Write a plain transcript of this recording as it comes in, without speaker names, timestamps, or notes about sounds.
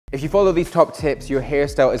If you follow these top tips, your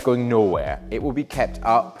hairstyle is going nowhere. It will be kept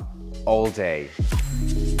up all day.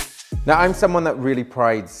 Now, I'm someone that really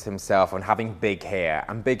prides himself on having big hair,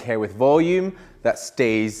 and big hair with volume that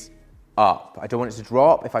stays up. I don't want it to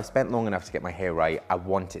drop. If I've spent long enough to get my hair right, I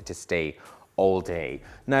want it to stay all day.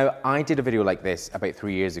 Now, I did a video like this about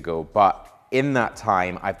 3 years ago, but in that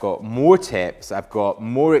time, I've got more tips, I've got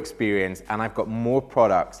more experience, and I've got more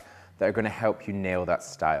products that are gonna help you nail that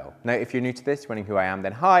style. Now, if you're new to this, wondering who I am,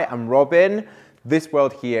 then hi, I'm Robin. This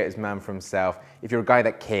world here is man for himself. If you're a guy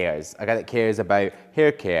that cares about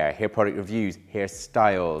hair care, hair product reviews,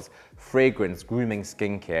 hairstyles, fragrance, grooming,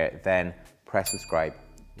 skincare, then press subscribe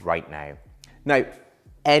right now. Now,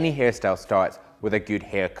 any hairstyle starts with a good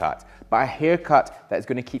haircut, but a haircut that is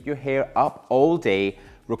going to keep your hair up all day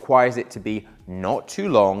requires it to be not too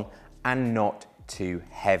long and not too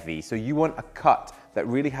heavy. So you want a cut that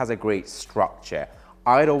really has a great structure.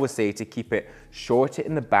 I'd always say to keep it shorter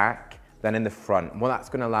in the back than in the front. And what that's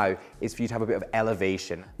gonna allow is for you to have a bit of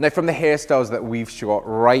elevation. Now, from the hairstyles that we've shot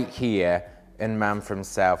right here in Man for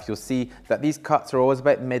Himself, you'll see that these cuts are always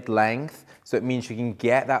about mid-length, so it means you can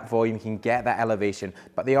get that volume, you can get that elevation,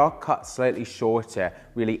 but they are cut slightly shorter,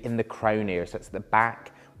 really in the crown area, so it's at the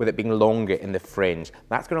back with it being longer in the fringe.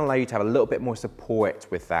 That's gonna allow you to have a little bit more support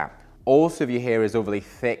with that. Also, if your hair is overly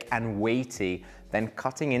thick and weighty, then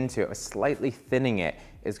cutting into it or slightly thinning it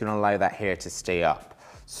is gonna allow that hair to stay up.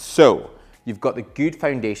 So, you've got the good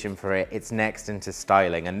foundation for it, it's next into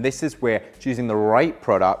styling, and this is where choosing the right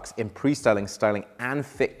products in pre-styling, styling, and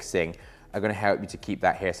fixing are gonna help you to keep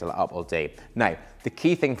that hairstyle up all day. Now, the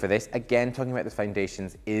key thing for this, again, talking about the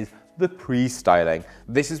foundations, is the pre-styling.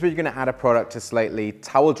 This is where you're gonna add a product to slightly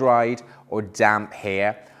towel-dried or damp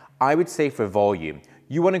hair. I would say for volume,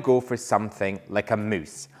 you wanna go for something like a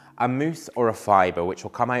mousse or a fiber, which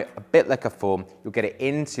will come out a bit like a foam. You'll get it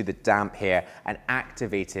into the damp hair and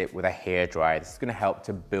activate it with a hairdryer. This is gonna help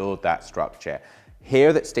to build that structure.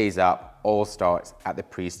 Hair that stays up all starts at the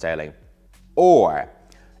pre-styling. Or,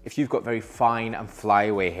 if you've got very fine and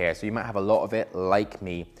flyaway hair, so you might have a lot of it like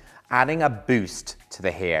me, adding a boost to the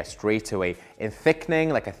hair straight away in thickening,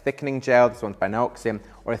 like a thickening gel, this one's by Noxim,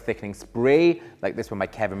 or a thickening spray, like this one by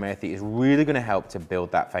Kevin Murphy, is really gonna help to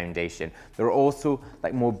build that foundation. There are also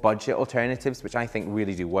like more budget alternatives, which I think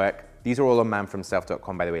really do work. These are all on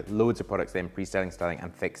manforhimself.com, by the way. Loads of products there in pre-styling, styling,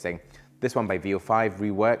 and fixing. This one by VO5,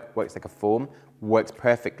 Rework, works like a foam, works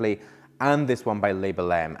perfectly. And this one by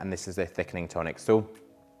Label M, and this is their thickening tonic. So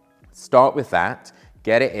start with that.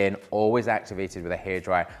 Get it in, always activated with a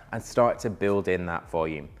hairdryer, and start to build in that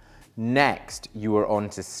volume. Next, you are on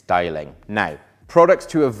to styling. Now, products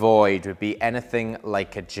to avoid would be anything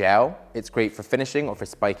like a gel. It's great for finishing or for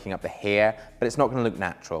spiking up the hair, but it's not gonna look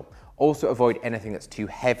natural. Also avoid anything that's too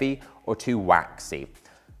heavy or too waxy.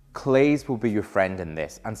 Clays will be your friend in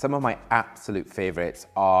this, and some of my absolute favorites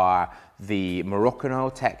are the Moroccan Oil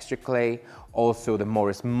Texture Clay, also the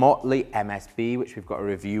Maurice Motley MSB, which we've got a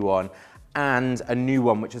review on, and a new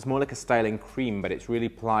one, which is more like a styling cream, but it's really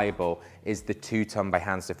pliable, is the 2 Ton by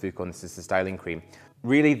Hans de Foucault, and this is the styling cream.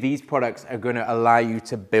 Really, these products are gonna allow you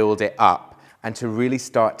to build it up and to really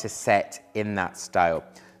start to set in that style.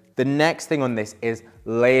 The next thing on this is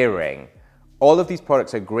layering. All of these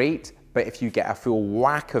products are great, but if you get a full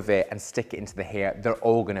whack of it and stick it into the hair, they're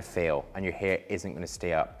all gonna fail and your hair isn't gonna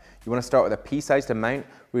stay up. You wanna start with a pea-sized amount,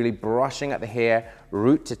 really brushing at the hair,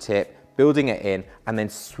 root to tip, building it in, and then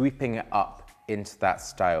sweeping it up into that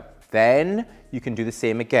style. Then you can do the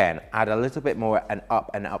same again. Add a little bit more and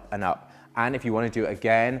up and up and up. And if you want to do it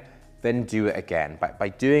again, then do it again. But by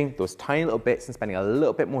doing those tiny little bits and spending a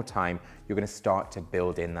little bit more time, you're going to start to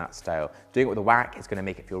build in that style. Doing it with a whack is going to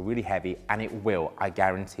make it feel really heavy, and it will, I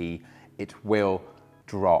guarantee, it will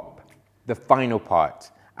drop. The final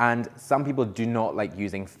part, and some people do not like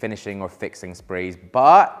using finishing or fixing sprays,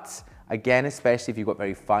 but again, especially if you've got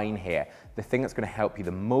very fine hair, the thing that's gonna help you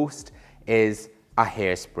the most is a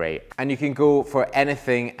hairspray. And you can go for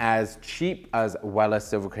anything as cheap as Wella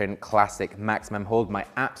Silvercrane Classic Maximum Hold, my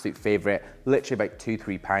absolute favorite, literally about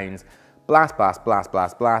 £2–3. Blast, blast, blast,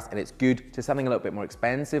 blast, blast, and it's good, to something a little bit more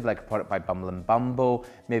expensive, like a product by Bumble and Bumble,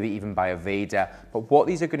 maybe even by Aveda. But what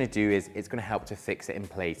these are gonna do is, it's gonna help to fix it in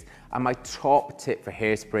place. And my top tip for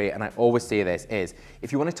hairspray, and I always say this, is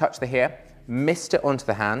if you wanna touch the hair, mist it onto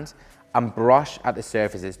the hand, and brush at the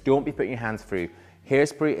surfaces. Don't be putting your hands through.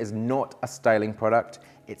 Hairspray is not a styling product,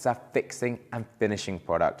 it's a fixing and finishing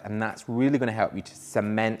product, and that's really gonna help you to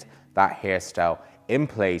cement that hairstyle in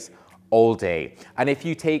place all day. And if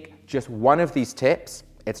you take just one of these tips,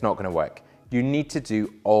 it's not gonna work. You need to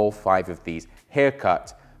do all 5 of these.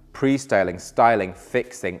 Haircut, pre-styling, styling,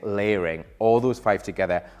 fixing, layering, all those 5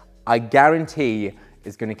 together. I guarantee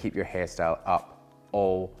is gonna keep your hairstyle up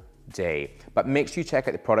all day. But make sure you check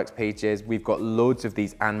out the products pages. We've got loads of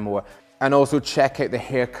these and more. And also check out the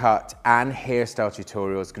haircut and hairstyle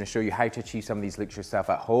tutorials. It's gonna show you how to achieve some of these looks yourself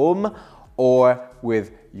at home or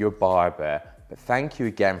with your barber. But thank you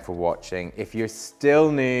again for watching. If you're still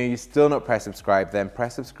new, you're still not pressed subscribe, then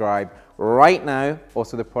press subscribe right now.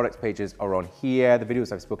 Also, the products pages are on here. The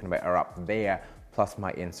videos I've spoken about are up there, plus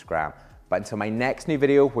my Instagram. But until my next new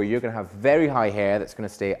video where you're gonna have very high hair that's gonna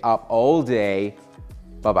stay up all day,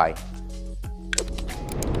 bye-bye.